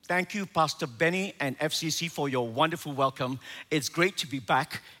Thank you, Pastor Benny and FCC, for your wonderful welcome. It's great to be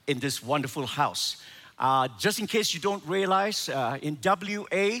back in this wonderful house. Just in case you don't realize, in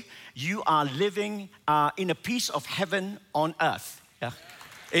WA, you are living in a piece of heaven on earth. Yeah?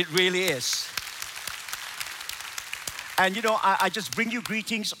 It really is. And you know, I just bring you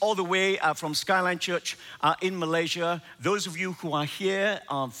greetings all the way from Skyline Church in Malaysia. Those of you who are here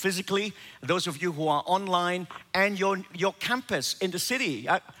physically, those of you who are online, and your campus in the city.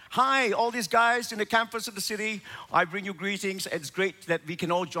 Hi, all these guys in the campus in the city. I bring you greetings. It's great that we can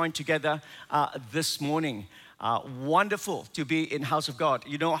all join together this morning. Wonderful to be in House of God.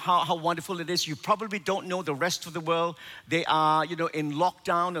 You know how wonderful it is. You probably don't know the rest of the world. They are, in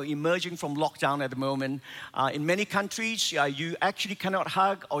lockdown or emerging from lockdown at the moment. In many countries, you actually cannot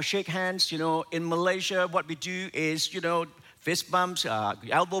hug or shake hands. In Malaysia, what we do is, fist bumps,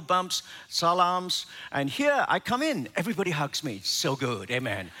 elbow bumps, salams. And here I come in, everybody hugs me. So good,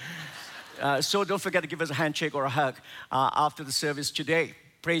 amen. So don't forget to give us a handshake or a hug after the service today.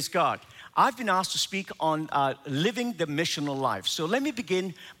 Praise God. I've been asked to speak on living the missional life. So let me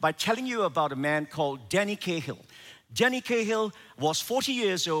begin by telling you about a man called Danny Cahill. Danny Cahill was 40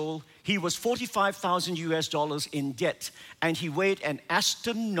 years old. He was $45,000 in debt, and he weighed an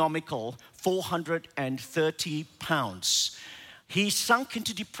astronomical 430 pounds. He sunk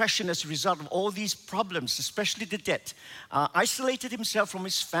into depression as a result of all these problems, especially the debt. Isolated himself from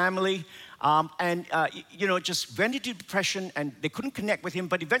his family, and just went into depression, and they couldn't connect with him.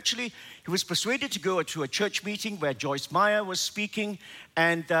 But eventually, he was persuaded to go to a church meeting where Joyce Meyer was speaking,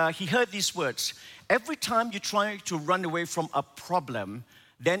 and he heard these words: every time you try to run away from a problem,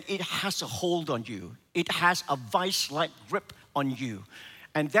 then it has a hold on you. It has a vice-like grip on you.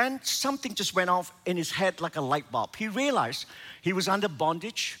 And then something just went off in his head like a light bulb. He realized he was under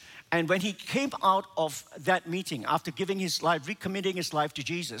bondage. And when he came out of that meeting, after giving his life, recommitting his life to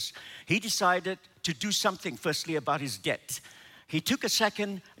Jesus, he decided to do something, firstly, about his debt. He took a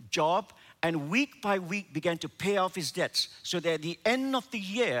second job and week by week began to pay off his debts, so that at the end of the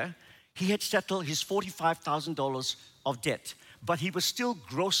year, he had settled his $45,000 of debt. But he was still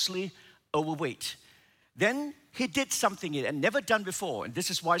grossly overweight. Then he did something he had never done before, and this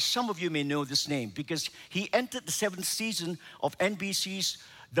is why some of you may know this name, because he entered the 7th season of NBC's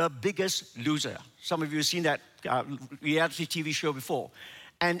The Biggest Loser. Some of you have seen that reality TV show before.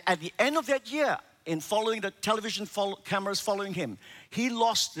 And at the end of that year, in following the television cameras following him, he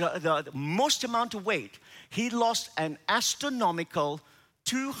lost the most amount of weight. He lost an astronomical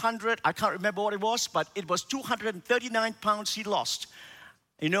 200, I can't remember what it was, but it was 239 pounds he lost.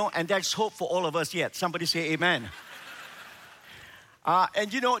 And there's hope for all of us yet. Somebody say amen.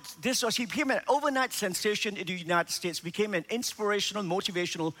 He became an overnight sensation in the United States, became an inspirational,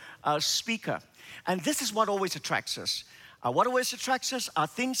 motivational speaker. And this is what always attracts us. What always attracts us are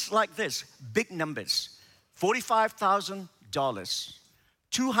things like this: big numbers. $45,000,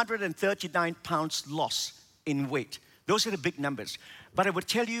 239 pounds loss in weight. Those are the big numbers. But I would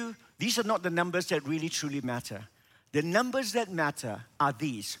tell you, these are not the numbers that really truly matter. The numbers that matter are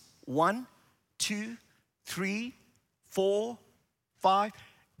these: 1, 2, 3, 4, 5.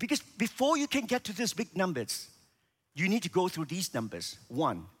 Because before you can get to these big numbers, you need to go through these numbers: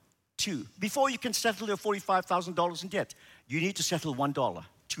 1, 2. Before you can settle your $45,000 in debt, you need to settle $1,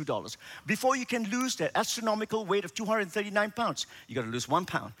 $2. Before you can lose that astronomical weight of 239 pounds, you got to lose 1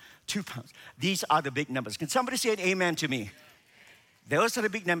 pound, 2 pounds. These are the big numbers. Can somebody say an amen to me? Those are the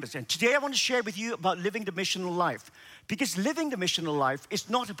big numbers. And today I want to share with you about living the missional life. Because living the missional life is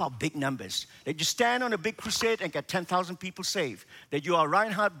not about big numbers. That you stand on a big crusade and get 10,000 people saved. That you are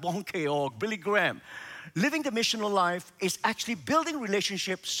Reinhard Bonnke or Billy Graham. Living the missional life is actually building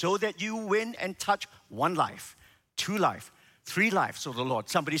relationships so that you win and touch 1 life, 2 life, 3 lives of the Lord.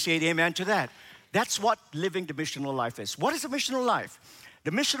 Somebody say amen to that. That's what living the missional life is. What is a missional life?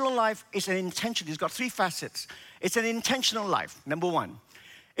 The missional life is an intention. It's got 3 facets. It's an intentional life, number 1.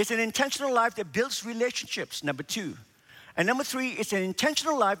 It's an intentional life that builds relationships, number 2. And number 3, it's an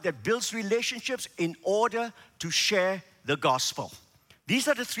intentional life that builds relationships in order to share the gospel. These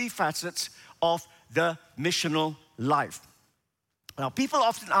are the 3 facets of the missional life. Now, people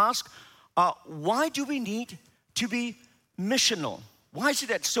often ask, why do we need to be missional? Why is it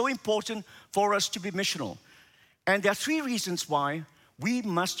that so important for us to be missional? And there are 3 reasons why we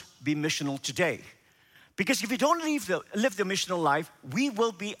must be missional today. Because if we don't live the missional life, we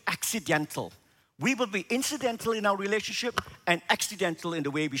will be accidental. We will be incidental in our relationship and accidental in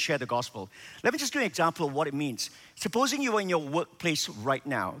the way we share the gospel. Let me just give you an example of what it means. Supposing you are in your workplace right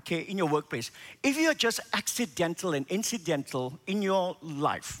now, okay, in your workplace. If you are just accidental and incidental in your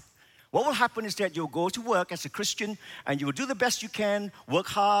life, What will happen is that you'll go to work as a Christian and you will do the best you can, work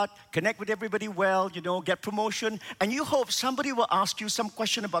hard, connect with everybody well, get promotion, and you hope somebody will ask you some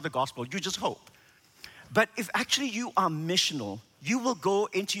question about the gospel. You just hope. But if actually you are missional, you will go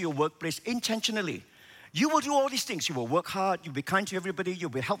into your workplace intentionally. You will do all these things. You will work hard, you'll be kind to everybody, you'll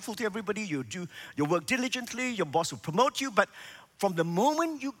be helpful to everybody, you'll work diligently, your boss will promote you. But from the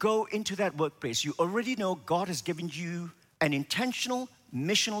moment you go into that workplace, you already know God has given you an intentional,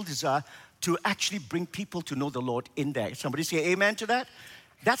 missional desire to actually bring people to know the Lord in there. Somebody say amen to that?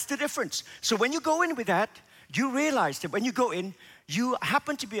 That's the difference. So when you go in with that, you realize that when you go in, you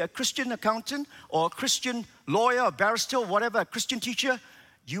happen to be a Christian accountant or a Christian lawyer or barrister or whatever, a Christian teacher,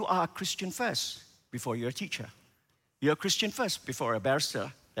 you are a Christian first before you're a teacher. You're a Christian first before a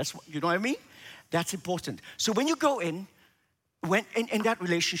barrister. You know what I mean? That's important. So when you go in that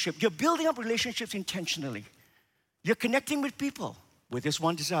relationship, you're building up relationships intentionally. You're connecting with people with this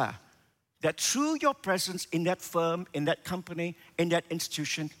one desire, that through your presence in that firm, in that company, in that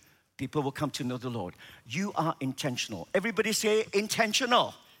institution, people will come to know the Lord. You are intentional. Everybody say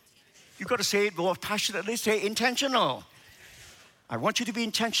intentional. You've got to say it more passionately. Say intentional. I want you to be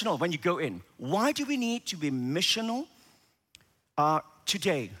intentional when you go in. Why do we need to be missional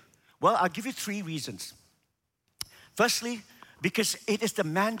today? Well, I'll give you 3 reasons. Firstly, because it is the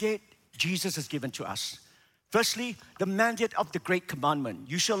mandate Jesus has given to us. Firstly, the mandate of the great commandment.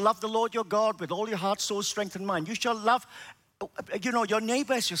 You shall love the Lord your God with all your heart, soul, strength, and mind. You shall love, your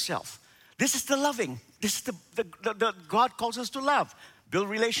neighbor as yourself. This is the loving. This is the God calls us to love, build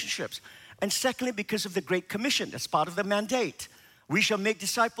relationships. And secondly, because of the Great Commission, that's part of the mandate. We shall make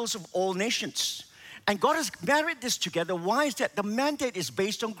disciples of all nations. And God has married this together. Why is that? The mandate is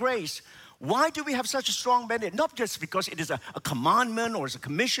based on grace. Why do we have such a strong mandate? Not just because it is a commandment or it's a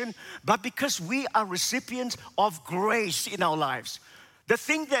commission, but because we are recipients of grace in our lives. The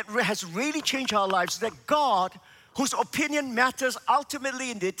thing that has really changed our lives is that God, whose opinion matters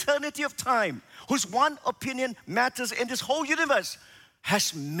ultimately in the eternity of time, whose one opinion matters in this whole universe,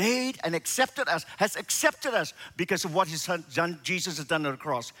 has made and accepted us because of what His Son, Jesus, has done on the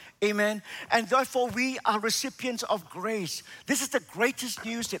cross. Amen? And therefore, we are recipients of grace. This is the greatest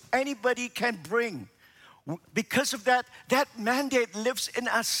news that anybody can bring. Because of that mandate lives in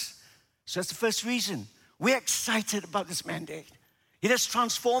us. So that's the first reason. We're excited about this mandate. It has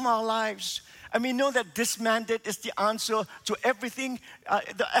transformed our lives. And we know that this mandate is the answer to everything,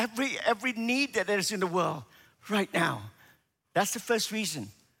 every need that there is in the world right now. That's the first reason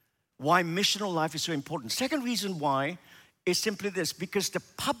why missional life is so important. Second reason why is simply this, because the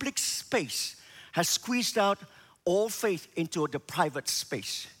public space has squeezed out all faith into the private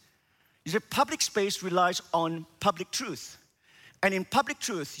space. You see, public space relies on public truth. And in public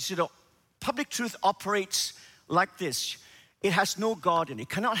truth, public truth operates like this. It has no God in it. It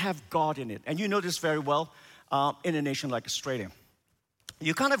cannot have God in it. And you know this very well in a nation like Australia.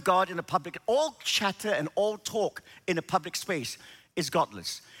 You can't have God in a public, all chatter and all talk in a public space is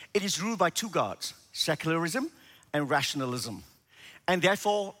godless. It is ruled by 2 gods, secularism and rationalism. And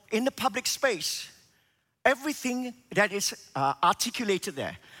therefore, in the public space, everything that is articulated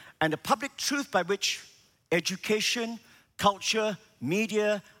there, and the public truth by which education, culture,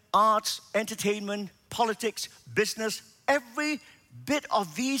 media, arts, entertainment, politics, business, every bit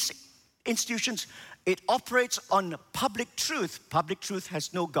of these institutions, it operates on public truth. Public truth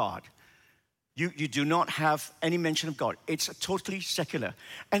has no God. You do not have any mention of God. It's totally secular.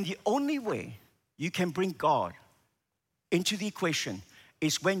 And the only way you can bring God into the equation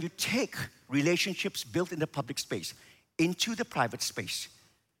is when you take relationships built in the public space into the private space,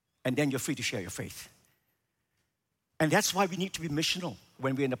 and then you're free to share your faith. And that's why we need to be missional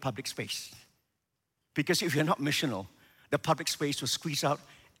when we're in the public space. Because if you're not missional, the public space will squeeze out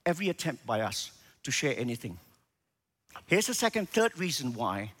every attempt by us to share anything. Here's the third reason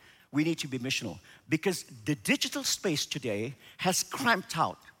why we need to be missional. Because the digital space today has cramped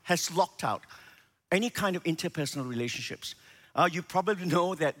out, has locked out any kind of interpersonal relationships. You probably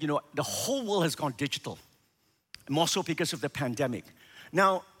know that, the whole world has gone digital, more so because of the pandemic.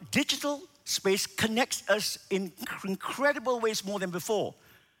 Now, digital space connects us in incredible ways more than before.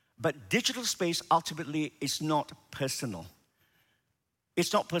 But digital space ultimately is not personal.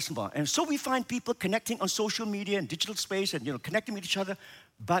 It's not personal. And so we find people connecting on social media and digital space and, connecting with each other,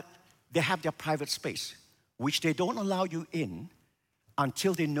 but they have their private space, which they don't allow you in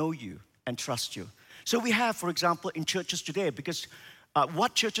until they know you and trust you. So we have, for example, in churches today, because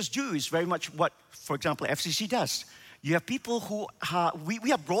what churches do is very much what, for example, FCC does. You have people who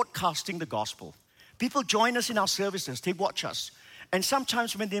we are broadcasting the gospel. People join us in our services. They watch us. And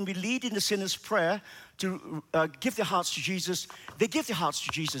sometimes when we lead in the sinner's prayer to give their hearts to Jesus, they give their hearts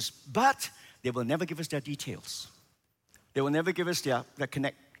to Jesus, but they will never give us their details. They will never give us their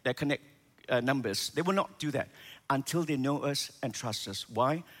connect numbers. They will not do that until they know us and trust us.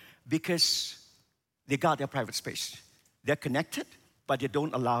 Why? Because they guard their private space. They're connected, but they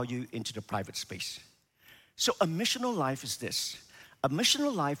don't allow you into the private space. So a missional life is this. A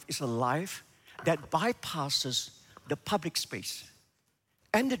missional life is a life that bypasses the public space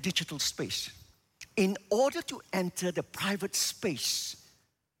and the digital space in order to enter the private space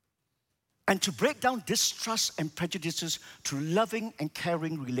and to break down distrust and prejudices through loving and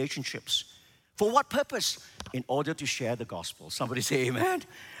caring relationships. For what purpose? In order to share the gospel. Somebody say amen.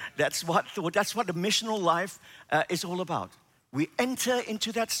 That's what the missional life is all about. We enter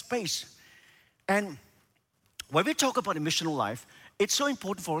into that space. And when we talk about a missional life, it's so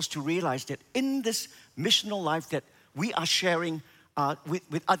important for us to realize that in this missional life that we are sharing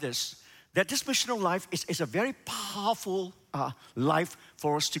with others, that this missional life is a very powerful life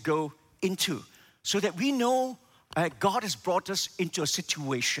for us to go into, so that we know God has brought us into a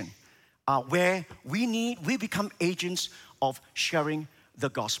situation where we become agents of sharing the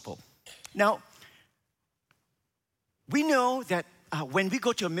gospel. Now, we know that when we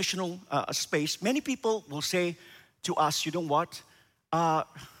go to a missional space, many people will say to us, you know what?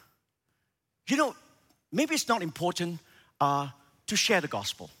 Maybe it's not important to share the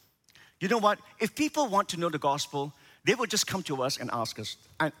gospel. You know what? If people want to know the gospel, they will just come to us and ask us.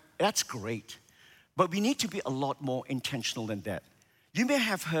 And that's great. But we need to be a lot more intentional than that. You may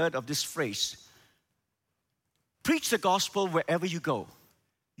have heard of this phrase, preach the gospel wherever you go.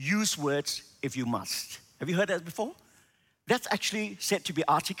 Use words if you must. Have you heard that before? That's actually said to be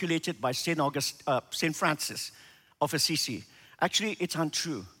articulated by Saint Francis of Assisi. Actually, it's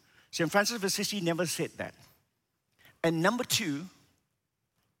untrue. Saint Francis of Assisi never said that. And number two,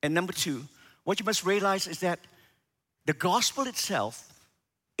 what you must realize is that the gospel itself,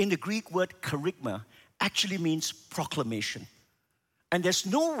 in the Greek word kerygma, actually means proclamation. And there's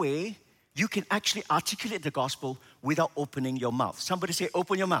no way you can actually articulate the gospel without opening your mouth. Somebody say,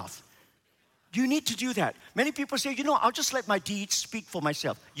 open your mouth. You need to do that. Many people say, I'll just let my deeds speak for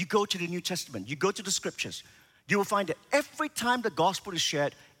myself. You go to the New Testament, you go to the scriptures. You will find that every time the gospel is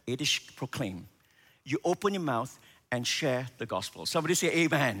shared, it is proclaimed. You open your mouth and share the gospel. Somebody say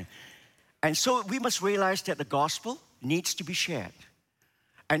amen. And so we must realize that the gospel needs to be shared.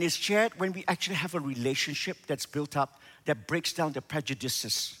 And it's shared when we actually have a relationship that's built up, that breaks down the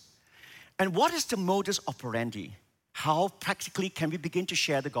prejudices. And what is the modus operandi? How practically can we begin to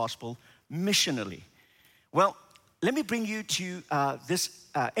share the gospel missionally? Well, let me bring you to this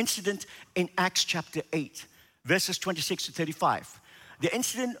incident in Acts chapter 8, verses 26 to 35. The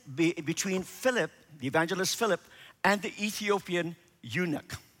incident between Philip, the evangelist Philip, and the Ethiopian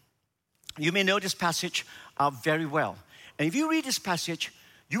eunuch. You may know this passage very well. And if you read this passage,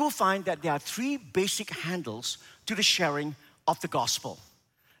 you will find that there are three basic handles to the sharing of the gospel.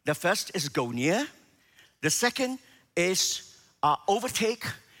 The first is go near. The second is overtake.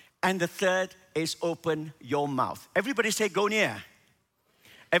 And the third is open your mouth. Everybody say go near.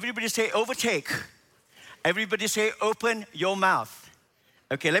 Everybody say overtake. Everybody say open your mouth.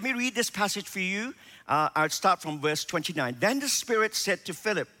 Okay, let me read this passage for you. I'll start from verse 29. Then the Spirit said to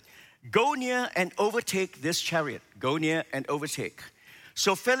Philip, go near and overtake this chariot. Go near and overtake.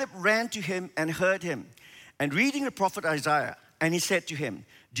 So Philip ran to him and heard him, and reading the prophet Isaiah. And he said to him,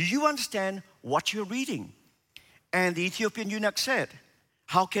 do you understand what you're reading? And the Ethiopian eunuch said,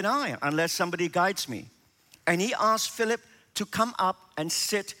 how can I, unless somebody guides me? And he asked Philip to come up and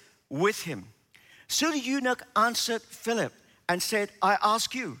sit with him. So the eunuch answered Philip and said, I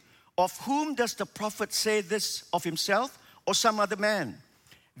ask you, of whom does the prophet say this, of himself or some other man?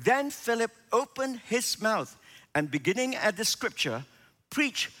 Then Philip opened his mouth and beginning at the scripture,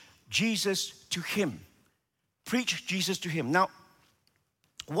 preach Jesus to him. Preach Jesus to him. Now,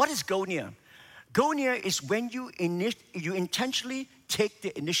 what is go near? Go near is when you intentionally take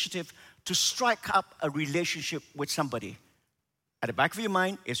the initiative to strike up a relationship with somebody. At the back of your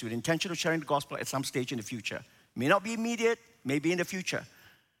mind is your intention of sharing the gospel at some stage in the future. May not be immediate, maybe in the future.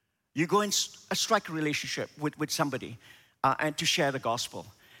 You go and strike a relationship with somebody and to share the gospel.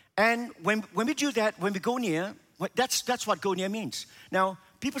 And when we do that, when we go near, that's what go near means. Now,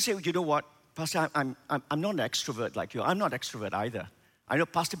 people say, you know what, Pastor, I'm not an extrovert like you. I'm not extrovert either. I know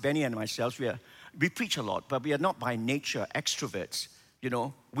Pastor Benny and myself, we preach a lot, but we are not by nature extroverts.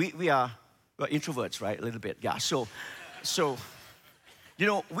 We are introverts, right? A little bit, yeah. So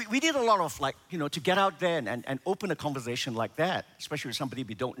we need a lot of to get out there and open a conversation like that, especially with somebody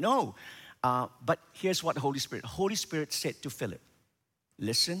we don't know. But here's what the Holy Spirit said to Philip.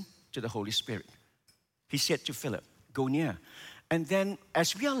 listen to the Holy Spirit. He said to Philip, go near. And then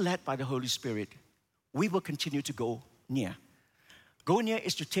as we are led by the Holy Spirit, we will continue to go near. Go near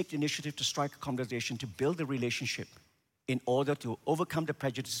is to take the initiative to strike a conversation, to build a relationship in order to overcome the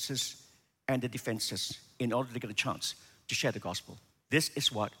prejudices and the defenses, in order to get a chance to share the gospel. This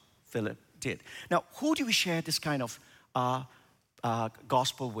is what Philip did. Now, who do we share this kind of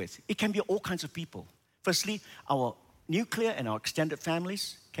gospel with? It can be all kinds of people. Firstly, our nuclear and our extended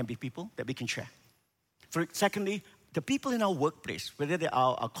families can be people that we can share. Secondly, the people in our workplace, whether they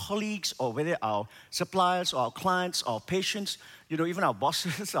are our colleagues or whether our suppliers or our clients or patients, even our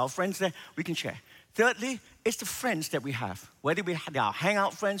bosses, our friends there, we can share. Thirdly, it's the friends that we have. Whether they are our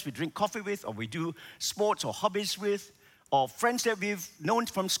hangout friends we drink coffee with, or we do sports or hobbies with, or friends that we've known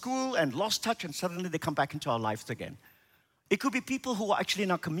from school and lost touch and suddenly they come back into our lives again. It could be people who are actually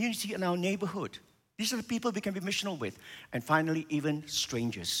in our community, in our neighborhood. These are the people we can be missional with. And finally, even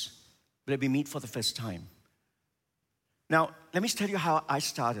strangers that we meet for the first time. Now, let me tell you how I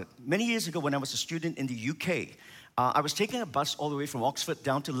started. Many years ago when I was a student in the UK, I was taking a bus all the way from Oxford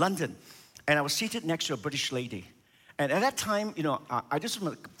down to London. And I was seated next to a British lady. And at that time, I just,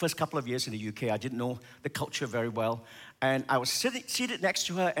 the first couple of years in the UK, I didn't know the culture very well. And I was seated next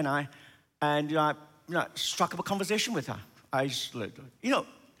to her, and I struck up a conversation with her.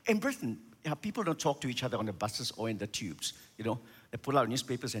 In Britain, people don't talk to each other on the buses or in the tubes, They pull out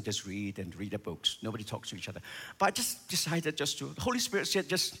newspapers and just read their books. Nobody talks to each other. But I just decided the Holy Spirit said,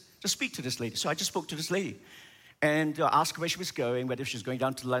 just speak to this lady. So I just spoke to this lady and asked her where she was going, whether she was going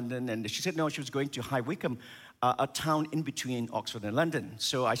down to London. And she said, no, she was going to High Wycombe, a town in between Oxford and London.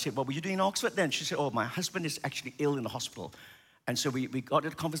 So I said, what were you doing in Oxford then? She said, oh, my husband is actually ill in the hospital. And so we got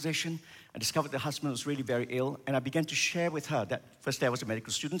into a conversation. I discovered the husband was really very ill. And I began to share with her that, firstly, I was a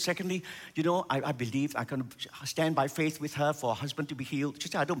medical student. Secondly, I believe I can stand by faith with her for her husband to be healed. She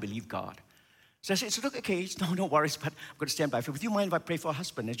said, I don't believe God. So I said, look, okay, no worries, but I'm going to stand by faith. Would you mind if I pray for her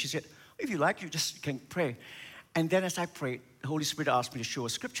husband? And she said, if you like, you just can pray. And then as I prayed, the Holy Spirit asked me to show a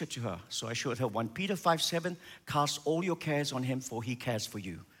scripture to her. So I showed her 1 Peter 5:7, cast all your cares on him, for he cares for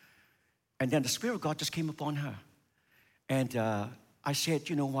you. And then the Spirit of God just came upon her. And I said,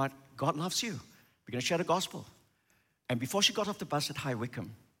 you know what? God loves you. We're going to share the gospel. And before she got off the bus at High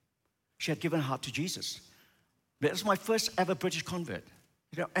Wycombe, she had given her heart to Jesus. That was my first ever British convert.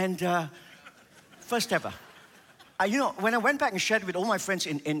 First ever. When I went back and shared with all my friends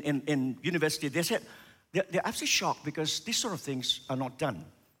in university, they said, they're absolutely shocked because these sort of things are not done.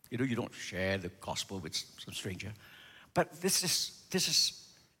 You don't share the gospel with some stranger. But this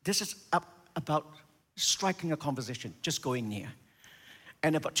is about striking a conversation, just going near.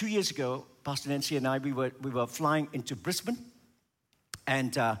 And about 2 years ago, Pastor Nancy and I, we were flying into Brisbane,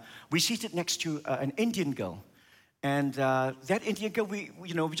 and we seated next to an Indian girl. And that Indian girl, we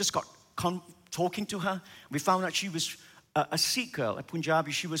just got talking to her. We found out she was a Sikh girl, a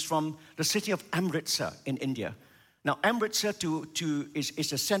Punjabi. She was from the city of Amritsar in India. Now, Amritsar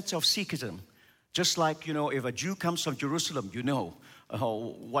is a center of Sikhism. Just like, if a Jew comes from Jerusalem,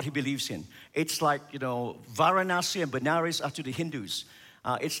 what he believes in. It's like, Varanasi and Benares are to the Hindus.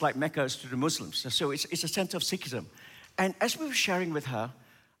 It's like Mecca is to the Muslims. So it's a center of Sikhism. And as we were sharing with her,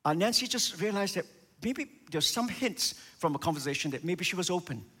 Nancy just realized that maybe there's some hints from a conversation that maybe she was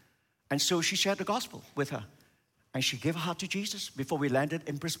open. And so she shared the gospel with her. And she gave her heart to Jesus before we landed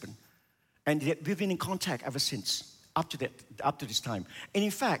in Brisbane. And we've been in contact ever since, up to this time. And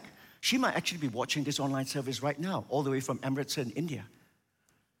in fact, she might actually be watching this online service right now, all the way from Amritsar in India.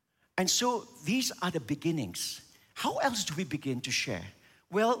 And so these are the beginnings. How else do we begin to share?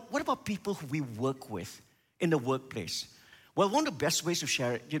 Well, what about people who we work with in the workplace? Well, one of the best ways to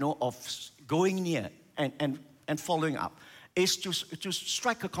share it, of going near and following up is to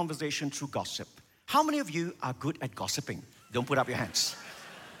strike a conversation through gossip. How many of you are good at gossiping? Don't put up your hands.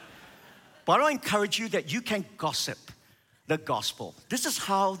 But I encourage you that you can gossip the gospel. This is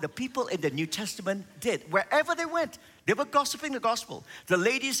how the people in the New Testament did. Wherever they went, they were gossiping the gospel. The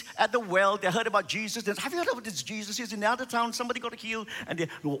ladies at the well, they heard about Jesus. They said, have you heard about this Jesus? He's in the other town. Somebody got healed. And they,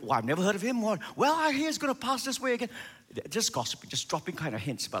 I've never heard of him. Well, I hear he's going to pass this way again. Just gossiping, just dropping kind of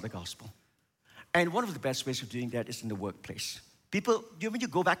hints about the gospel. And one of the best ways of doing that is in the workplace. People, when you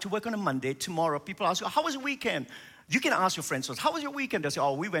go back to work on a Monday, tomorrow, people ask you, how was your weekend? You can ask your friends, how was your weekend? They'll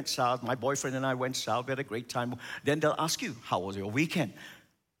say, we went south. My boyfriend and I went south. We had a great time. Then they'll ask you, how was your weekend?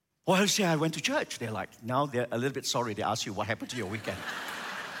 Well, I'll say, I went to church. They're like, now they're a little bit sorry. They ask you, what happened to your weekend?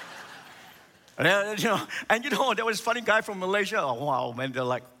 And there was a funny guy from Malaysia. Oh, wow, man, they're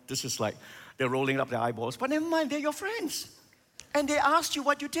like, this is like, they're rolling up their eyeballs. But never mind, they're your friends. And they asked you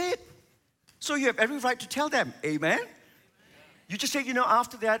what you did. So you have every right to tell them, amen? You just say,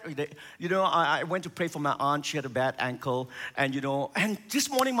 after that, I went to pray for my aunt. She had a bad ankle. And, and this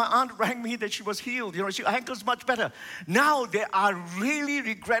morning my aunt rang me that she was healed. Her ankle's much better. Now they are really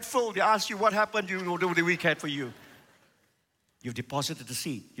regretful. They ask you what happened over the weekend for you. You've deposited the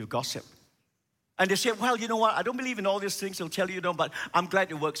seed. You gossip. And they say, well, you know what? I don't believe in all these things. They'll tell you, but I'm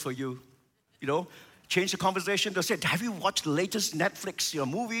glad it works for you. Change the conversation. They'll say, have you watched the latest Netflix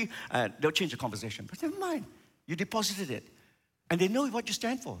movie? And they'll change the conversation. But never mind. You deposited it. And they know what you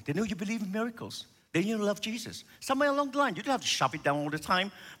stand for. They know you believe in miracles. They know you love Jesus. Somewhere along the line, you don't have to shove it down all the time.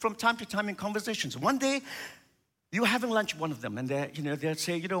 From time to time in conversations. One day, you're having lunch with one of them. And they'll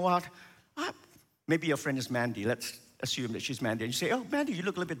say, you know what? Maybe your friend is Mandy. Let's assume that she's Mandy. And you say, oh, Mandy, you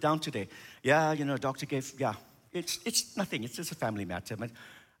look a little bit down today. Yeah, doctor gave, It's nothing. It's just a family matter. But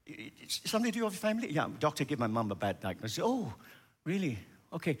it's something to do with your family? Yeah, doctor gave my mom a bad diagnosis. Oh, really?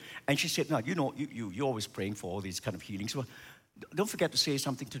 Okay. And she said, no, you're always praying for all these kind of healings. So don't forget to say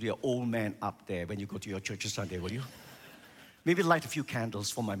something to the old man up there when you go to your church on Sunday, will you? Maybe light a few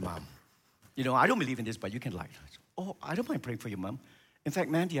candles for my mom. I don't believe in this, but you can light. Oh, I don't mind praying for your mom. In fact,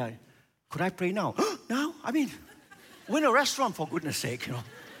 Mandy, could I pray now? Now? I mean, we're in a restaurant, for goodness sake,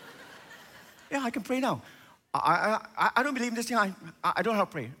 Yeah, I can pray now. I don't believe in this thing. I don't have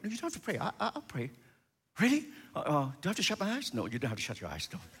to pray. No, you don't have to pray. I'll pray. Really? Do I have to shut my eyes? No, you don't have to shut your eyes.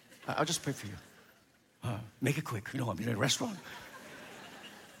 No. I'll just pray for you. Make it quick. I'm in a restaurant.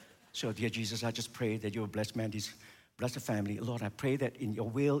 So, dear Jesus, I just pray that you will bless Mandy's, bless the family. Lord, I pray that in your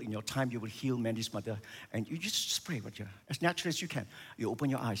will, in your time, you will heal Mandy's mother. And you just pray as naturally as you can. You open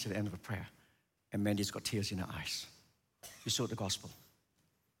your eyes at the end of a prayer. And Mandy's got tears in her eyes. You sow the gospel.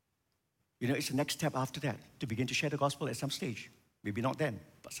 It's the next step after that, to begin to share the gospel at some stage. Maybe not then,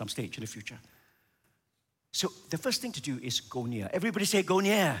 but some stage in the future. So the first thing to do is go near. Everybody say, go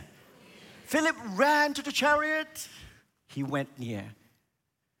near. Philip ran to the chariot. He went near.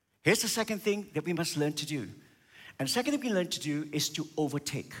 Here's the second thing that we must learn to do. And the second thing we learn to do is to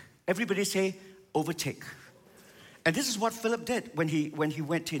overtake. Everybody say, overtake. And this is what Philip did when he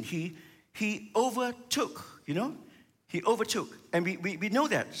went in. He overtook, He overtook. And we know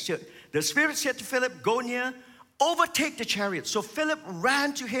that. So the Spirit said to Philip, go near, overtake the chariot. So Philip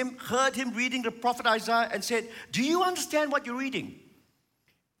ran to him, heard him reading the prophet Isaiah, and said, do you understand what you're reading?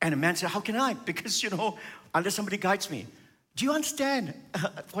 And the man said, how can I? Because, unless somebody guides me. Do you understand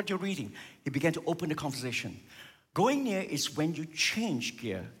what you're reading? He began to open the conversation. Going near is when you change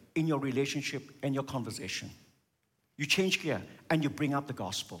gear in your relationship and your conversation. You change gear and you bring up the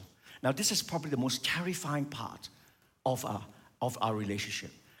gospel. Now, this is probably the most terrifying part of our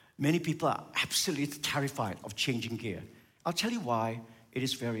relationship. Many people are absolutely terrified of changing gear. I'll tell you why it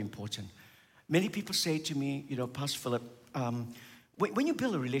is very important. Many people say to me, Pastor Philip, when you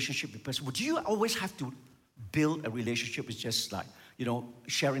build a relationship with a person, would you always have to build a relationship with just like,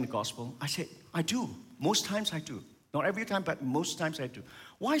 sharing the gospel? I said, I do. Most times I do. Not every time, but most times I do.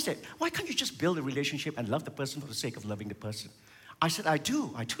 Why is that? Why can't you just build a relationship and love the person for the sake of loving the person? I said, I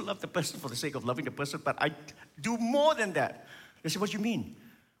do. I do love the person for the sake of loving the person, but I do more than that. They said, what do you mean?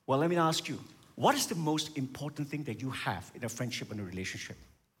 Well, let me ask you, what is the most important thing that you have in a friendship and a relationship?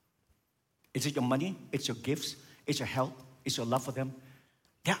 Is it your money? It's your gifts? It's your help? It's your love for them?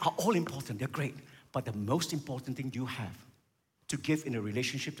 They are all important. They're great. But the most important thing you have to give in a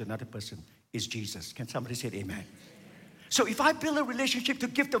relationship to another person is Jesus. Can somebody say amen? So if I build a relationship to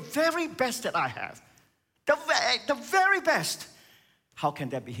give the very best that I have, the very best, how can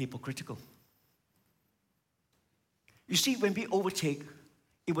that be hypocritical? You see, when we overtake,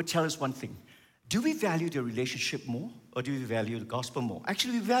 it would tell us one thing. Do we value the relationship more or do we value the gospel more?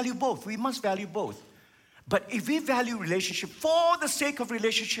 Actually, we value both. We must value both. But if we value relationship for the sake of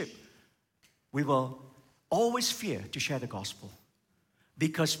relationship, we will always fear to share the gospel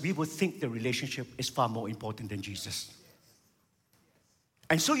because we will think the relationship is far more important than Jesus.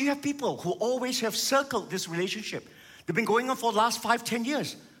 And so you have people who always have circled this relationship. They've been going on for the last 5-10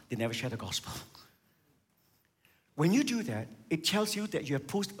 years. They never share the gospel. When you do that, it tells you that you have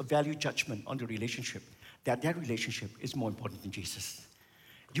posed a value judgment on the relationship, that relationship is more important than Jesus.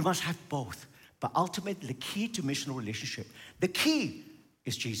 You must have both. But ultimately, the key to missional relationship, the key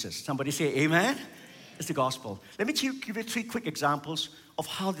is Jesus. Somebody say amen? It's the gospel. Let me give you 3 quick examples of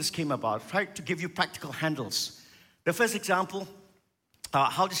how this came about. Try to give you practical handles. The first example,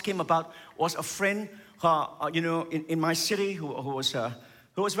 how this came about, was a friend, in my city who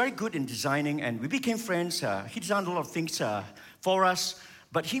was very good in designing, and we became friends. He designed a lot of things for us,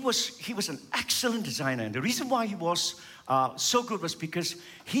 but he was an excellent designer. And the reason why he was so good was because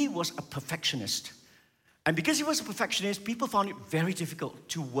he was a perfectionist. And because he was a perfectionist, people found it very difficult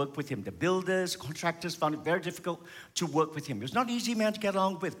to work with him. The builders, contractors found it very difficult to work with him. He was not an easy man to get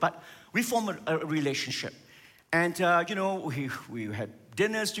along with, but we formed a relationship. And, we had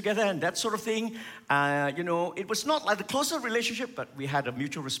dinners together and that sort of thing. It was not like the closer relationship, but we had a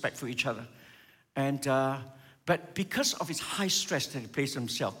mutual respect for each other. And, but because of his high stress that he placed on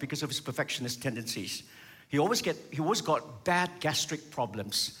himself, because of his perfectionist tendencies, he always got bad gastric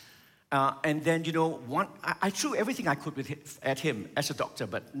problems. And then, I threw everything I could at him as a doctor,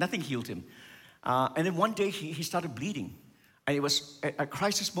 but nothing healed him. And then one day he started bleeding. And it was a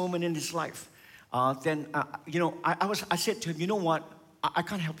crisis moment in his life. I said to him, you know what? I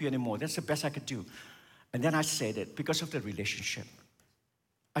can't help you anymore. That's the best I could do. And then I said it because of the relationship.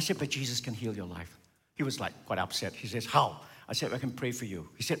 I said, but Jesus can heal your life. He was like quite upset. He says, how? I said, I can pray for you.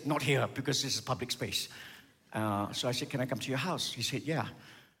 He said, not here because this is public space. So I said, can I come to your house? He said, yeah.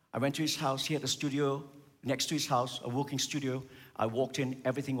 I went to his house. He had a studio next to his house, a working studio. I walked in.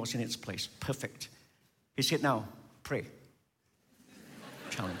 Everything was in its place. Perfect. He said, now, pray.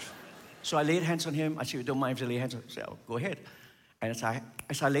 Challenge. So I laid hands on him. I said, you don't mind if I lay hands on him? He said, oh, go ahead. And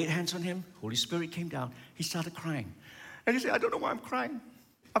as I laid hands on him, Holy Spirit came down. He started crying. And he said, I don't know why I'm crying.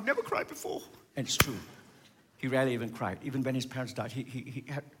 I've never cried before. And it's true. He rarely even cried. Even when his parents died, he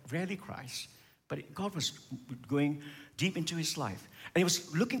rarely cries. But God was going deep into his life. And he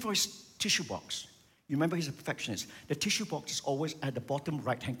was looking for his tissue box. You remember he's a perfectionist. The tissue box is always at the bottom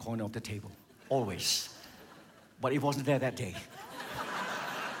right-hand corner of the table. Always. But it wasn't there that day.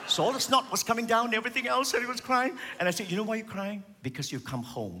 So all the snot was coming down and everything else, and he was crying. And I said, you know why you're crying? Because you've come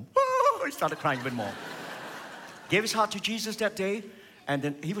home. He started crying even more. Gave his heart to Jesus that day. And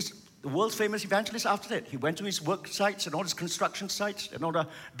then he was the world's famous evangelist after that. He went to his work sites and all his construction sites and all the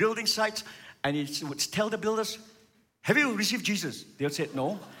building sites. And he would tell the builders, have you received Jesus? They would say,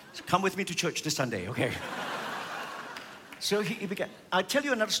 no. So come with me to church this Sunday, okay? So he began. I'll tell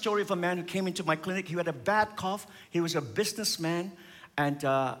you another story of a man who came into my clinic. He had a bad cough. He was a businessman. And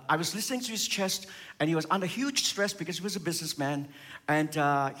I was listening to his chest, and he was under huge stress because he was a businessman. And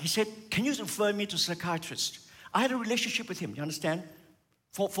he said, can you refer me to a psychiatrist? I had a relationship with him, you understand?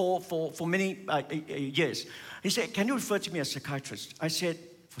 For many years. He said, can you refer to me as a psychiatrist? I said,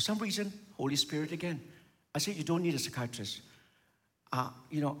 for some reason, Holy Spirit again. I said, you don't need a psychiatrist. I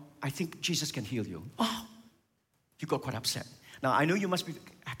think Jesus can heal you. Oh, you got quite upset. Now, I know you must be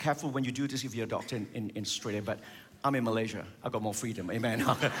careful when you do this if you're a doctor in Australia, but I'm in Malaysia. I've got more freedom. Amen.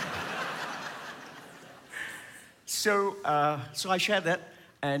 So I shared that,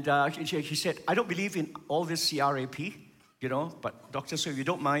 and he said, I don't believe in all this CRAP, but doctor, so if you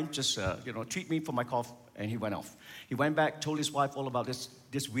don't mind, just, treat me for my cough. And he went off. He went back, told his wife all about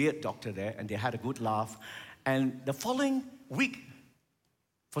this weird doctor there, and they had a good laugh. And the following week,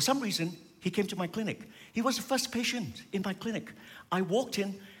 for some reason, he came to my clinic. He was the first patient in my clinic. I walked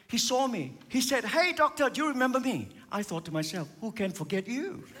in. He saw me. He said, hey, doctor, do you remember me? I thought to myself, who can forget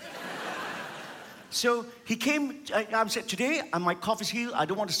you? So he came. I said, today, my cough is healed. I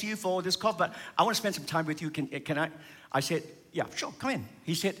don't want to see you for all this cough, but I want to spend some time with you. Can I? I said, yeah, sure, come in.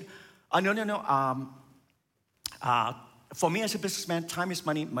 He said, no. For me as a businessman, time is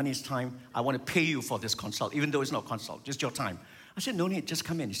money, money is time. I want to pay you for this consult, even though it's not consult, just your time. I said, no need, just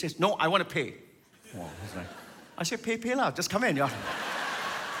come in. He says, no, I want to pay. Oh, he's like, I said, pay loud, just come in. Yeah.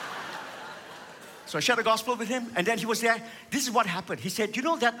 So I shared the gospel with him, and then he was there. This is what happened. He said, you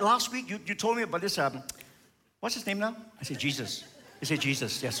know that last week you told me about this, what's his name now? I said, Jesus. He said,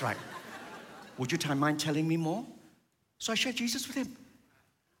 Jesus, that's right. Would you mind telling me more? So I shared Jesus with him.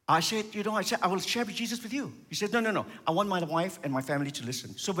 I said, I will share Jesus with you. He said, no. I want my wife and my family to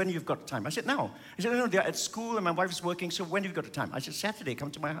listen. So when you've got time? I said, now. He said, no, they're at school and my wife is working. So when have you got the time? I said, Saturday,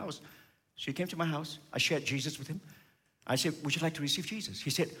 come to my house. So he came to my house. I shared Jesus with him. I said, would you like to receive Jesus? He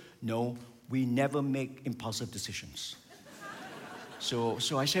said, no, we never make impulsive decisions. So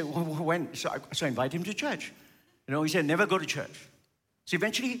I said, well, when? So I invited him to church. He said, never go to church. So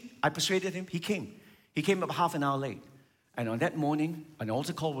eventually, I persuaded him. He came. He came about half an hour late. And on that morning, an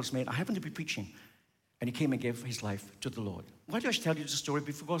altar call was made. I happened to be preaching. And he came and gave his life to the Lord. Why do I tell you this story?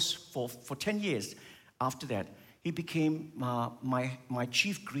 Because for 10 years after that, he became my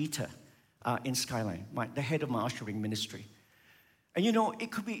chief greeter in Skyline, the head of my ushering ministry. And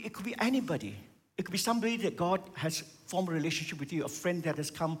it could be anybody. It could be somebody that God has formed a relationship with you, a friend that has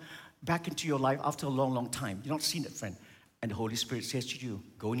come back into your life after a long, long time. You've not seen that friend. And the Holy Spirit says to you,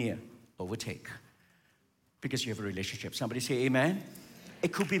 go near, overtake. Because you have a relationship. Somebody say amen.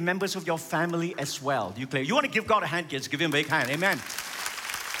 It could be members of your family as well. You want to give God a hand, kids? Give him a big hand. Amen.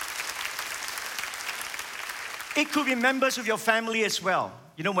 It could be members of your family as well.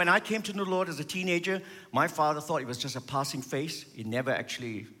 You know, when I came to know the Lord as a teenager, my father thought it was just a passing phase. He never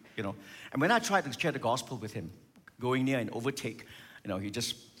actually, And when I tried to share the gospel with him, going near and overtake, he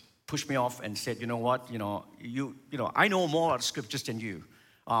just pushed me off and said, you know what, I know more of the scriptures than you.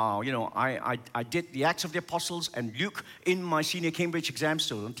 I did the Acts of the Apostles and Luke in my senior Cambridge exam,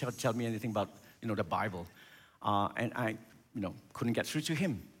 so don't tell me anything about, the Bible. And I, couldn't get through to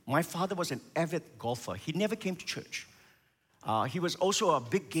him. My father was an avid golfer. He never came to church. He was also a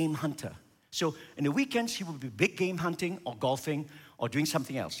big game hunter. So in the weekends, he would be big game hunting or golfing or doing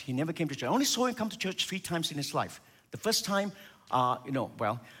something else. He never came to church. I only saw him come to church 3 times in his life. The first time,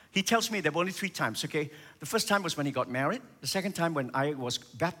 he tells me there were only 3 times, okay? The first time was when he got married. The second time when I was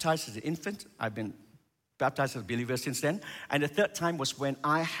baptized as an infant. I've been baptized as a believer since then. And the third time was when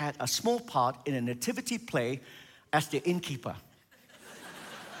I had a small part in a nativity play as the innkeeper.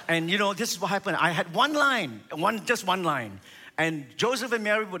 And this is what happened. I had just one line. And Joseph and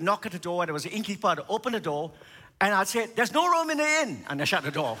Mary would knock at the door. There was an innkeeper. I'd open the door. And I'd say, there's no room in the inn. And I shut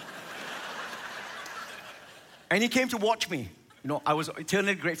the door. And he came to watch me. I was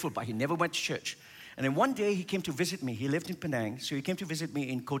eternally grateful, but he never went to church. And then one day he came to visit me. He lived in Penang, so he came to visit me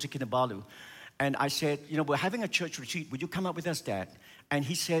in Kota Kinabalu. And I said, we're having a church retreat. Would you come up with us, Dad? And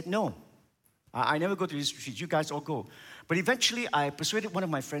he said, no. I never go to these retreats. You guys all go. But eventually, I persuaded one of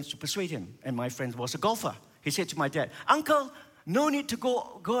my friends to persuade him. And my friend was a golfer. He said to my dad, Uncle, no need to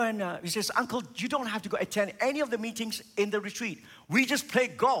go and, he says, Uncle, you don't have to go attend any of the meetings in the retreat. We just play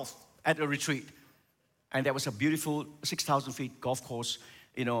golf at the retreat. And there was a beautiful 6,000 feet golf course,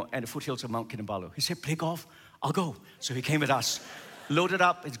 and the foothills of Mount Kinabalu. He said, play golf? I'll go. So he came with us, loaded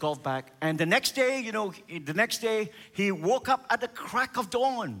up his golf bag. And the next day, he woke up at the crack of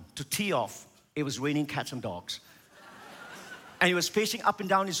dawn to tee off. It was raining cats and dogs. And he was pacing up and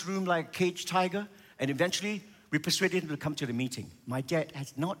down his room like a caged tiger. And eventually, we persuaded him to come to the meeting. My dad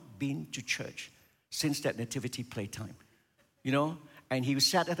has not been to church since that nativity playtime. And he was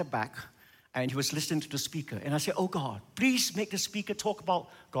sat at the back. And he was listening to the speaker. And I said, oh God, please make the speaker talk about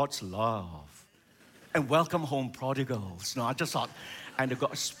God's love. And welcome home prodigals. I just thought. And the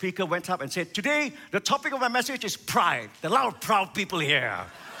speaker went up and said, today, the topic of my message is pride. There are a lot of proud people here.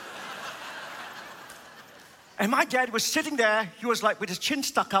 And my dad was sitting there. He was like with his chin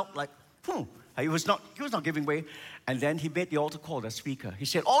stuck out like, He was not giving way. And then he made the altar call, the speaker. He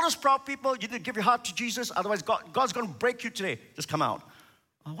said, all those proud people, you need to give your heart to Jesus. Otherwise, God's going to break you today. Just come out.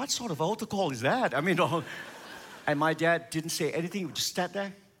 What sort of altar call is that? And my dad didn't say anything. He just sat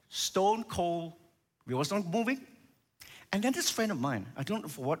there, stone cold. He was not moving. And then this friend of mine, I don't know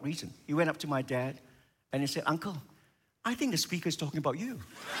for what reason, he went up to my dad and he said, Uncle, I think the speaker is talking about you.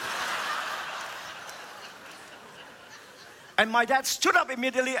 And my dad stood up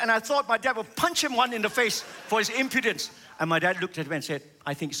immediately, and I thought my dad would punch him one in the face for his impudence. And my dad looked at him and said,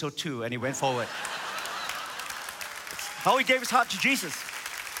 I think so too. And he went forward. How he gave his heart to Jesus.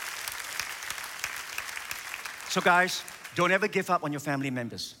 So guys, don't ever give up on your family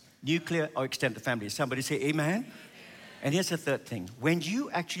members, nuclear or extended family. Somebody say amen. And here's the third thing. When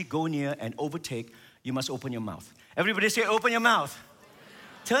you actually go near and overtake, you must open your mouth. Everybody say, open your mouth.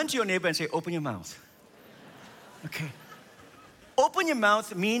 Turn to your neighbor and say, open your mouth. Okay. Open your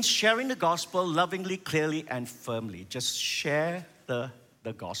mouth means sharing the gospel lovingly, clearly, and firmly. Just share the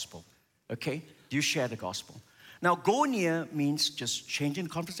gospel. Okay? You share the gospel. Now, go near means just changing the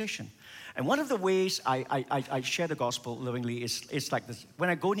conversation. And one of the ways I share the gospel lovingly is like this. When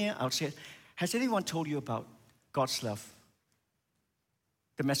I go near, I'll say, has anyone told you about God's love?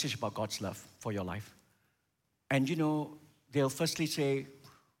 The message about God's love for your life? And they'll firstly say,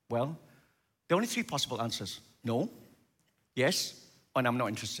 well, there are only 3 possible answers. No, yes, and I'm not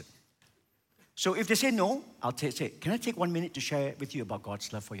interested. So if they say no, I'll say, can I take 1 minute to share with you about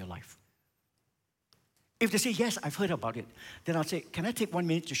God's love for your life? If they say, yes, I've heard about it, then I'll say, can I take 1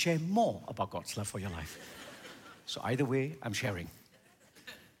 minute to share more about God's love for your life? So either way, I'm sharing.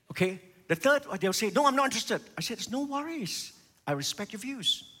 Okay? The third, they'll say, no, I'm not interested. I said, there's no worries. I respect your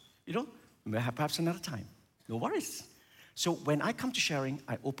views. Perhaps another time. No worries. So when I come to sharing,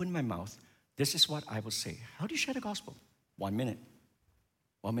 I open my mouth. This is what I will say. How do you share the gospel? 1 minute.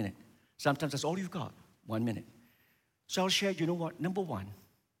 1 minute. Sometimes that's all you've got. 1 minute. So I'll share, you know what? Number 1,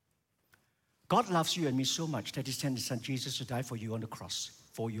 God loves you and me so much that He sent His Son Jesus to die for you on the cross,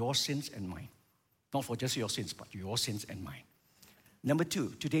 for your sins and mine. Not for just your sins, but your sins and mine. Number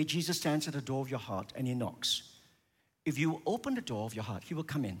 2, today Jesus stands at the door of your heart and He knocks. If you open the door of your heart, He will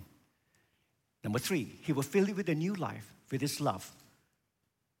come in. Number 3, He will fill you with a new life, with His love.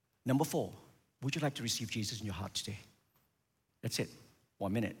 Number 4, would you like to receive Jesus in your heart today? That's it.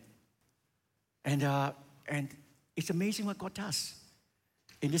 1 minute. And It's amazing what God does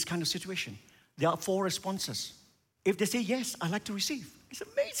in this kind of situation. There are 4 responses. If they say yes, I'd like to receive. It's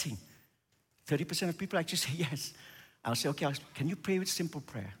amazing. 30% of people actually say yes. I'll say, okay, can you pray with simple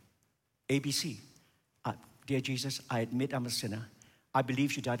prayer? ABC. Dear Jesus, I admit I'm a sinner. I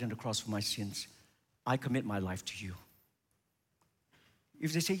believe you died on the cross for my sins. I commit my life to you.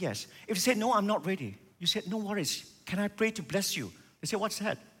 If they say yes. If they say, no, I'm not ready. You said, no worries. Can I pray to bless you? They say, what's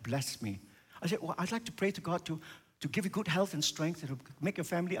that? Bless me. I said, well, I'd like to pray to God to give you good health and strength, and to make your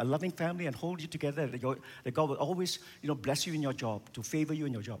family a loving family and hold you together, that God will always, bless you in your job, to favor you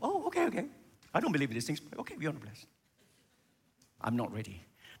in your job. Oh, okay. I don't believe in these things, but okay, we want to bless. I'm not ready.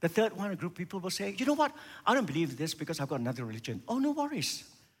 The third one, a group of people will say, you know what? I don't believe in this because I've got another religion. Oh, no worries.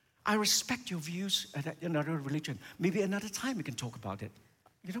 I respect your views at another religion. Maybe another time we can talk about it.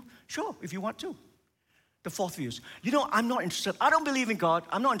 Sure, if you want to. The fourth views. I'm not interested. I don't believe in God.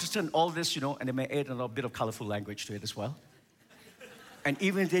 I'm not interested in all this, and they may add a little bit of colorful language to it as well. And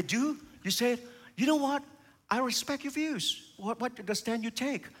even if they do, you say, you know what? I respect your views. What the stand you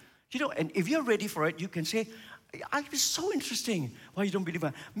take. And if you're ready for it, you can say, it's so interesting why you don't believe in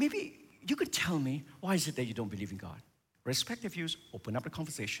God. Maybe you could tell me, why is it that you don't believe in God? Respect your views, open up the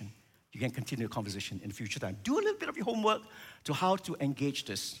conversation. You can continue the conversation in future time. Do a little bit of your homework to how to engage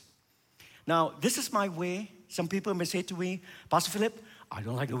this. Now, this is my way. Some people may say to me, Pastor Philip, I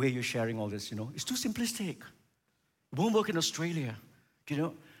don't like the way you're sharing all this, It's too simplistic. It won't work in Australia,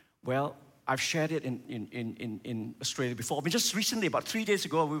 Well, I've shared it in Australia before. I mean, just recently, about 3 days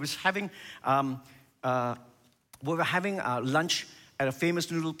ago, we were having lunch at a famous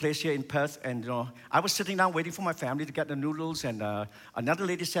noodle place here in Perth. And, I was sitting down waiting for my family to get the noodles. And another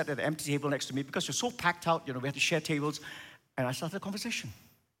lady sat at an empty table next to me because we're so packed out, we had to share tables. And I started a conversation.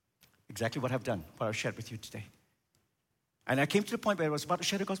 Exactly what I've done, what I've shared with you today. And I came to the point where I was about to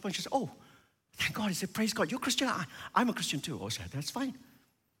share the gospel, and she said, oh, thank God. I said, praise God. You're a Christian? I'm a Christian too. I said, that's fine.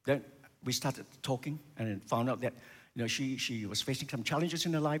 Then we started talking and then found out that, she was facing some challenges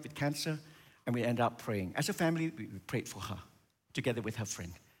in her life with cancer, and we ended up praying. As a family, we prayed for her, together with her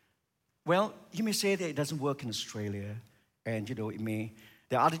friend. Well, you may say that it doesn't work in Australia, and,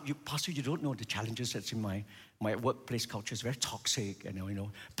 Pastor, you don't know the challenges that's in my workplace culture. Is very toxic, and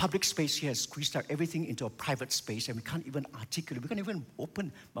public space here has squeezed out everything into a private space, and we can't even articulate, we can't even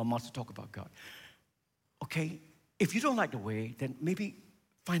open our mouth to talk about God. Okay, if you don't like the way, then maybe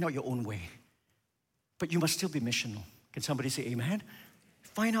find out your own way. But you must still be missional. Can somebody say amen?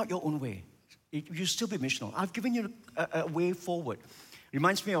 Find out your own way. You still be missional. I've given you a way forward.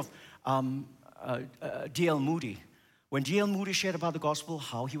 Reminds me of D.L. Moody. When D.L. Moody shared about the gospel,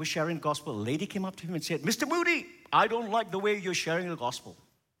 how he was sharing the gospel, a lady came up to him and said, Mr. Moody, I don't like the way you're sharing the gospel.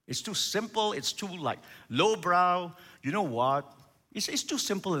 It's too simple. It's too lowbrow. You know what? It's too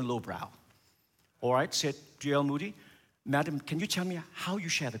simple and lowbrow. All right, said D.L. Moody, Madam, can you tell me how you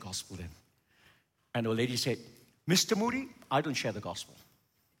share the gospel then? And the lady said, Mr. Moody, I don't share the gospel.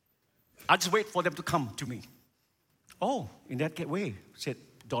 I just wait for them to come to me. Oh, in that way, said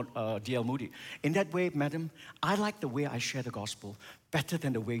D.L. Moody. In that way, madam, I like the way I share the gospel better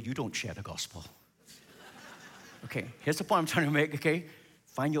than the way you don't share the gospel. Okay, here's the point I'm trying to make, okay?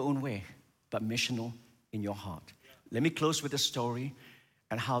 Find your own way, but missional in your heart. Let me close with a story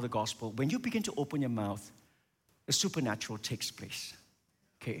and how the gospel, when you begin to open your mouth, the supernatural takes place.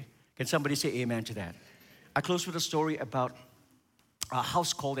 Okay? Can somebody say amen to that? I close with a story about a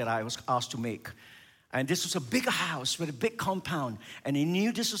house call that I was asked to make. And this was a bigger house with a big compound. And he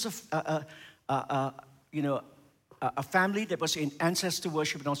knew this was a family that was in ancestor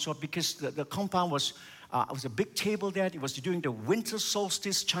worship and all sorts, because the compound was a big table there. It was during the winter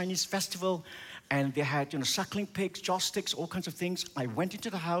solstice Chinese festival. And they had, suckling pigs, joss sticks, all kinds of things. I went into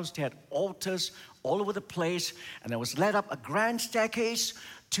the house. They had altars all over the place. And I was led up a grand staircase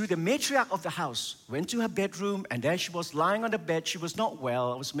to the matriarch of the house. Went to her bedroom, and there she was lying on the bed. She was not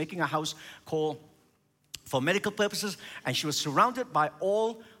well. I was making a house call for medical purposes, and she was surrounded by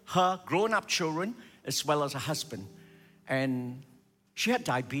all her grown-up children as well as her husband. And she had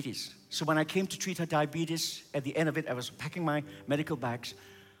diabetes. So when I came to treat her diabetes, at the end of it, I was packing my medical bags.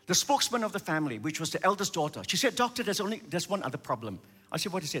 The spokesman of the family, which was the eldest daughter, she said, Doctor, there's one other problem. I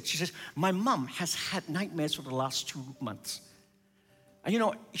said, what is it? She says, my mom has had nightmares for the last 2 months.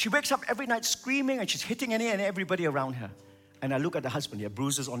 And she wakes up every night screaming, and she's hitting any and everybody around her. And I look at the husband, he had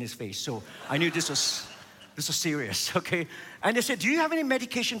bruises on his face. So I knew this was serious, okay? And they said, do you have any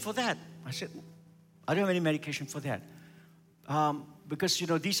medication for that? I said, I don't have any medication for that. Because,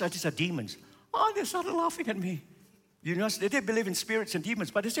 these are demons. Oh, they started laughing at me. They didn't believe in spirits and demons,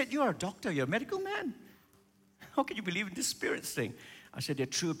 but they said, you're a doctor, you're a medical man. How can you believe in this spirits thing? I said, they're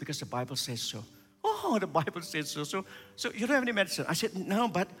true because the Bible says so. Oh, the Bible says so. So you don't have any medicine. I said, no,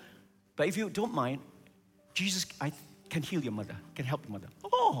 but if you don't mind, Jesus, I can heal your mother, can help your mother.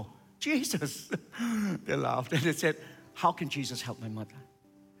 Oh, Jesus. They laughed and they said, how can Jesus help my mother?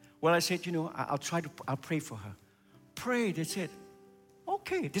 Well, I said, I'll pray for her. Pray, they said.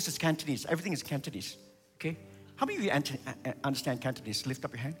 Okay, this is Cantonese. Everything is Cantonese. Okay? How many of you understand Cantonese? Lift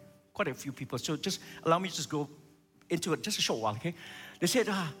up your hand. Quite a few people. So just allow me to just go into it just a short while, okay? They said,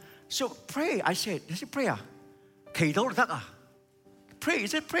 so pray. I said, they said, pray. Pray.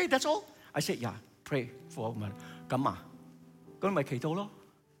 Is it pray? That's all? I said, yeah, pray for mom. Go to my祈禱咯.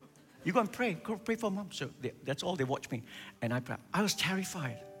 You go and pray. Go pray for mom. So that's all. They watched me. And I prayed. I was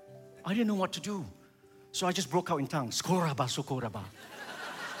terrified. I didn't know what to do. So I just broke out in tongues. Skoraba, sokoraba.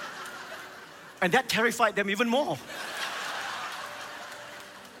 And that terrified them even more.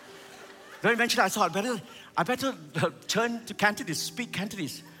 Then eventually I thought, I better turn to Cantonese, speak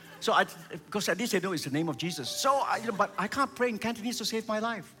Cantonese. So because at least they know it's the name of Jesus. So, but I can't pray in Cantonese to save my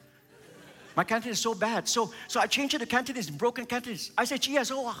life. My Cantonese is so bad. So I changed it to Cantonese, broken Cantonese. I said,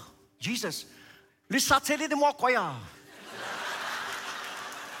 Jesus,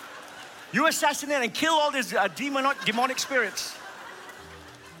 you assassinate and kill all these demonic spirits.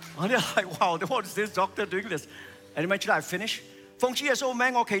 And they're like, wow, what is this doctor doing this? And eventually I finished.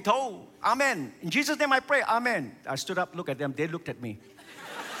 Amen. In Jesus' name I pray, amen. I stood up, looked at them, they looked at me.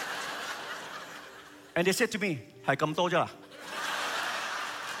 And they said to me,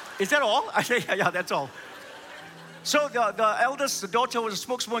 is that all? I said, yeah, that's all. So the eldest, the daughter was a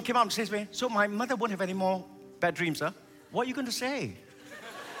spokeswoman, came out and says to me, so my mother won't have any more bad dreams, huh? What are you going to say?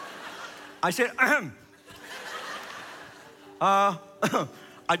 I said, I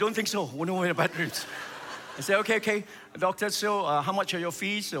don't think so. No more bad dreams. I said, okay, doctor, so how much are your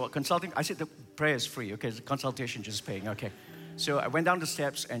fees or consulting? I said, the prayer is free, okay, the consultation just paying, okay. So I went down the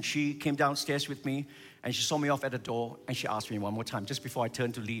steps and she came downstairs with me and she saw me off at the door and she asked me one more time, just before I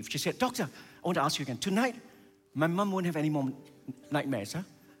turned to leave. She said, doctor, I want to ask you again, tonight, my mom won't have any more nightmares, huh?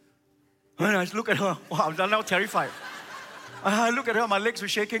 And I look at her, wow, I'm now terrified. I look at her, my legs were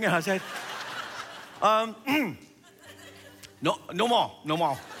shaking and I said, no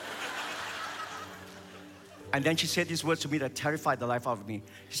more. And then she said these words to me that terrified the life out of me.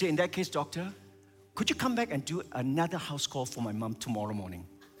 She said, in that case, doctor, could you come back and do another house call for my mom tomorrow morning?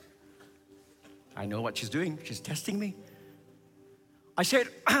 I know what she's doing. She's testing me. I said,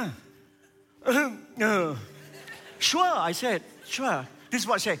 sure. I said, sure. This is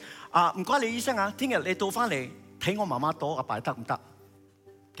what I say. 唔該你醫生啊，聽日你到返嚟睇我媽媽朵阿爸得唔得?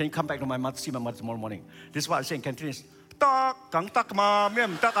 Can you come back to my mother, see my mother tomorrow morning? This is what I say in Cantonese. 得，梗得㗎嘛，咩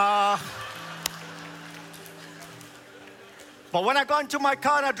唔得啊? But when I got into my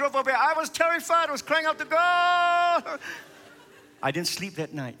car and I drove away, I was terrified. I was crying out to God. I didn't sleep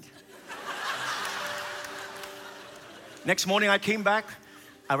that night. Next morning, I came back.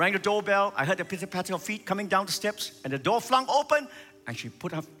 I rang the doorbell. I heard the pitter-patter of feet coming down the steps, and the door flung open, and she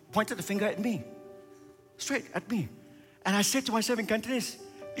pointed the finger at me, straight at me. And I said to myself in Cantonese,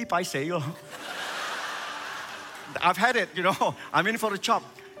 "Di pai say yo." I've had it, I'm in for the chop.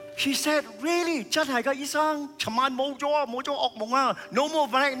 She said, really? 真係㗎，醫生，尋晚冇咗噩夢啊 No more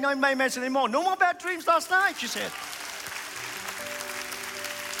nightmares anymore. No more bad dreams last night, she said.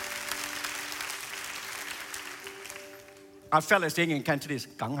 I felt like saying in Cantonese,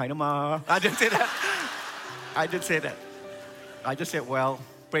 梗係啦嘛. I didn't say that. I just said, well,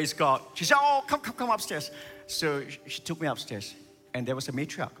 praise God. She said, oh, come upstairs. So she took me upstairs. And there was a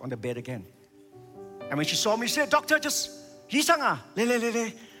matriarch on the bed again. And when she saw me, she said, doctor, just, 醫生啊，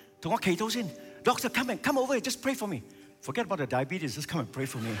嚟。同我祈禱先. Doctor, come over here, just pray for me. Forget about the diabetes, just come and pray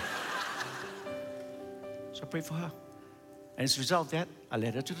for me. So I prayed for her. And as a result of that, I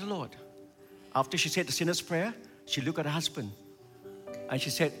led her to the Lord. After she said the sinner's prayer, she looked at her husband. And she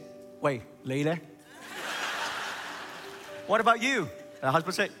said, wait, Leila? What about you? Her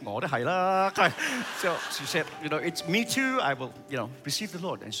husband said, 我都係啦. So she said, it's me too. I will, receive the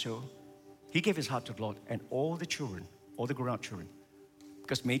Lord. And so he gave his heart to the Lord. And all the children, all the grown-up children,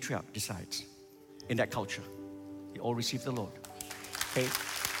 because matriarch decides in that culture, they all receive the Lord. Okay?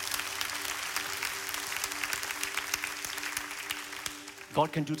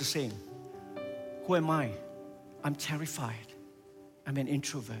 God can do the same. Who am I? I'm terrified. I'm an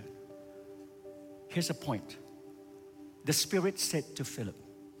introvert. Here's the point. The Spirit said to Philip,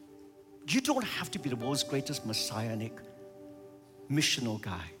 you don't have to be the world's greatest messianic, missional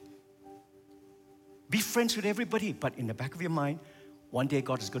guy. Be friends with everybody, but in the back of your mind, one day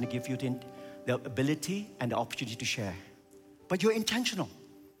God is going to give you the ability and the opportunity to share. But you're intentional.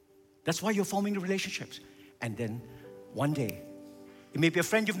 That's why you're forming the relationships. And then one day, It may be a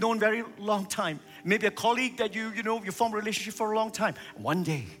friend you've known very long time. It may be a colleague that you form a relationship for a long time. One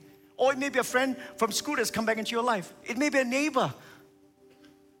day. Or it may be a friend from school that's come back into your life. It may be a neighbor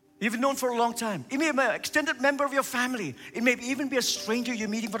you've known for a long time. It may be an extended member of your family. It may even be a stranger you're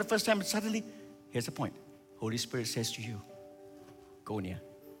meeting for the first time, and suddenly, here's the point. Holy Spirit says to you, go near.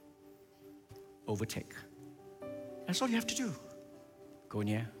 Overtake. That's all you have to do. Go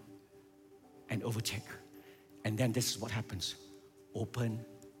near and overtake. And then this is what happens. Open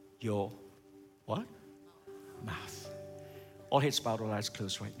your what? Mouth. All heads bowed, all eyes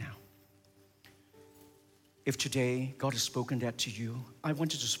closed right now. If today God has spoken that to you, I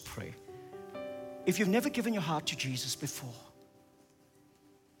want you to just pray. If you've never given your heart to Jesus before,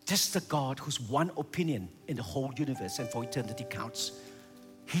 this is the God whose one opinion in the whole universe and for eternity counts.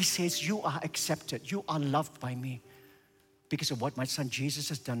 He says, you are accepted, you are loved by me because of what my son Jesus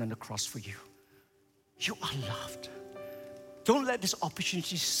has done on the cross for you. You are loved. Don't let this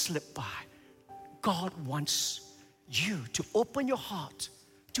opportunity slip by. God wants you to open your heart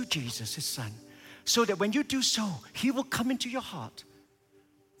to Jesus, his son, so that when you do so, he will come into your heart,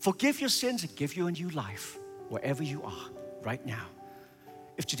 forgive your sins and give you a new life wherever you are right now.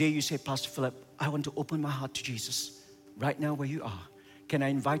 If today you say, Pastor Philip, I want to open my heart to Jesus right now where you are, can I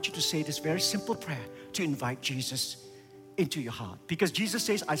invite you to say this very simple prayer to invite Jesus into your heart? Because Jesus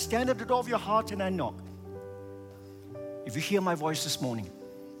says, I stand at the door of your heart and I knock. If you hear my voice this morning,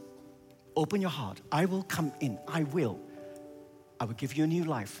 open your heart. I will come in. I will give you a new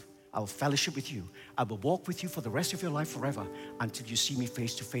life. I will fellowship with you. I will walk with you for the rest of your life forever until you see me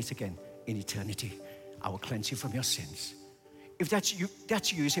face to face again in eternity. I will cleanse you from your sins. If that's you,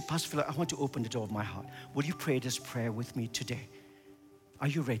 you say, Pastor Philip, I want to open the door of my heart. Will you pray this prayer with me today? Are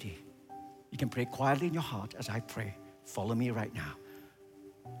you ready? You can pray quietly in your heart as I pray. Follow me right now.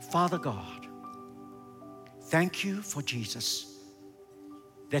 Father God, thank you for Jesus,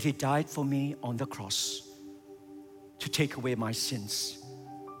 that he died for me on the cross to take away my sins.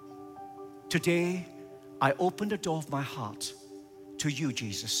 Today, I open the door of my heart to you,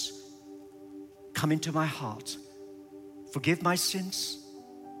 Jesus. Come into my heart. Forgive my sins.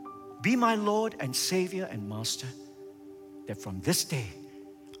 Be my Lord and Savior and Master, that from this day,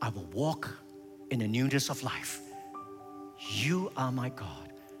 I will walk in the newness of life. You are my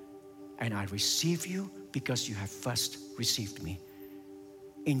God, and I receive you because you have first received me.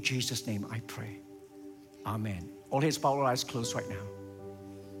 In Jesus' name I pray. Amen. All heads bowed, all eyes closed right now.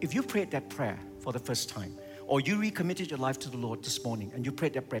 If you prayed that prayer for the first time, or you recommitted your life to the Lord this morning, and you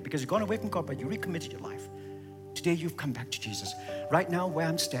prayed that prayer because you've gone away from God, but you recommitted your life, today you've come back to Jesus. Right now, where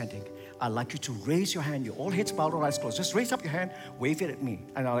I'm standing, I'd like you to raise your hand. You're all heads bowed, all eyes closed. Just raise up your hand, wave it at me,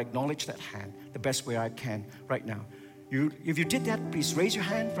 and I'll acknowledge that hand the best way I can right now. If you did that, please raise your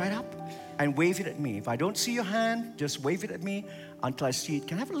hand right up and wave it at me. If I don't see your hand, just wave it at me until I see it.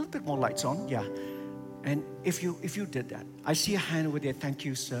 Can I have a little bit more lights on? Yeah. And if you did that, I see a hand over there. Thank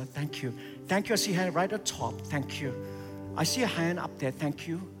you, sir. Thank you. Thank you. I see a hand right at the top. Thank you. I see a hand up there. Thank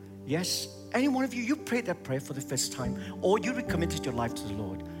you. Yes. Any one of you, you prayed that prayer for the first time, or you recommitted your life to the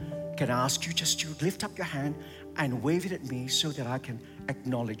Lord. Can I ask you just to lift up your hand and wave it at me so that I can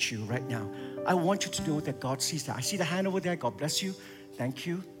acknowledge you right now? I want you to know that God sees that. I see the hand over there. God bless you. Thank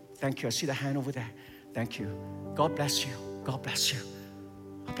you. Thank you. I see the hand over there. Thank you. God bless you. God bless you.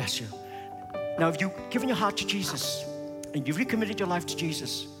 God bless you. Now, if you've given your heart to Jesus and you've recommitted your life to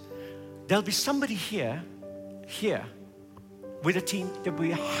Jesus, there'll be somebody here with a team that will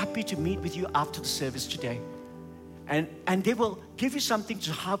be happy to meet with you after the service today. And they will give you something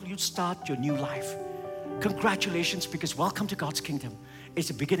to help you start your new life. Congratulations, because welcome to God's kingdom. It's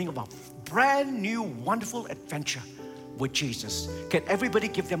the beginning of a brand new, wonderful adventure with Jesus. Can everybody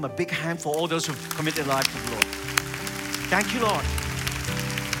give them a big hand for all those who've committed their life to the Lord? Thank you, Lord.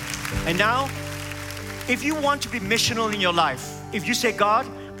 And now, if you want to be missional in your life, if you say, God,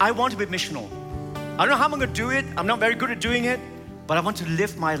 I want to be missional. I don't know how I'm going to do it. I'm not very good at doing it, but I want to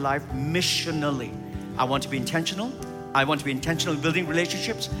live my life missionally. I want to be intentional. I want to be intentional in building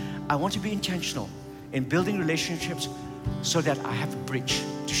relationships. I want to be intentional in building relationships so that I have a bridge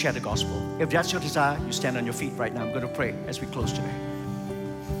to share the gospel. If that's your desire, you stand on your feet right now. I'm going to pray as we close today.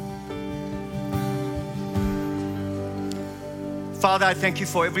 Father, I thank you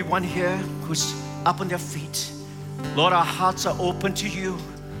for everyone here who's up on their feet. Lord, our hearts are open to you.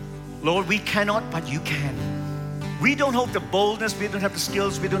 Lord, we cannot, but you can. We don't have the boldness, we don't have the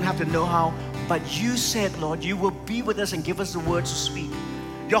skills, we don't have the know-how, but you said, Lord, you will be with us and give us the words to speak.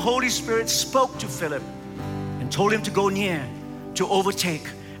 Your Holy Spirit spoke to Philip and told him to go near, to overtake,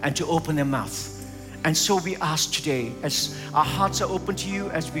 and to open their mouth. And so we ask today, as our hearts are open to you,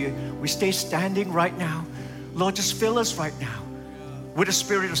 as we stay standing right now, Lord, just fill us right now with a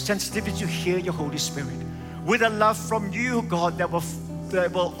spirit of sensitivity to hear your Holy Spirit, with a love from you, God, that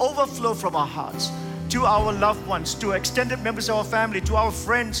will overflow from our hearts to our loved ones, to extended members of our family, to our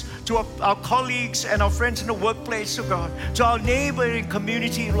friends, to our colleagues and our friends in the workplace, oh God, to our neighboring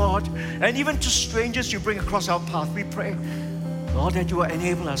community, Lord, and even to strangers you bring across our path. We pray, Lord, that you will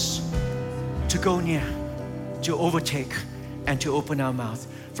enable us to go near, to overtake, and to open our mouth.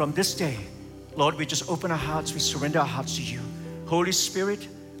 From this day, Lord, we just open our hearts, we surrender our hearts to you. Holy Spirit,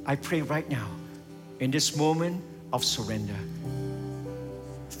 I pray right now, in this moment of surrender,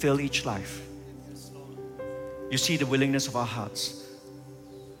 fill each life. You see the willingness of our hearts.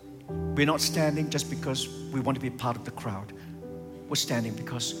 We're not standing just because we want to be part of the crowd. We're standing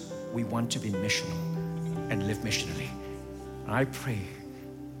because we want to be missional and live missionally. And I pray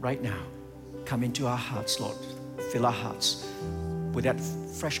right now, come into our hearts, Lord. Fill our hearts with that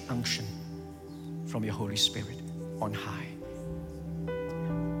fresh unction from your Holy Spirit on high.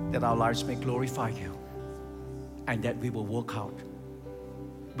 That our lives may glorify you and that we will walk out.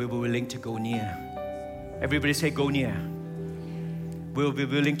 We will be willing to go near. Everybody say, go near. We'll be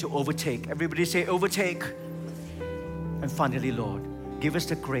willing to overtake. Everybody say, overtake. And finally, Lord, give us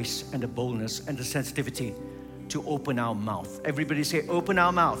the grace and the boldness and the sensitivity to open our mouth. Everybody say, open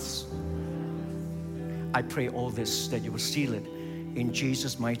our mouths. I pray all this, that you will seal it in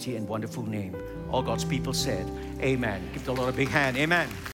Jesus' mighty and wonderful name. All God's people said, amen. Give the Lord a big hand. Amen.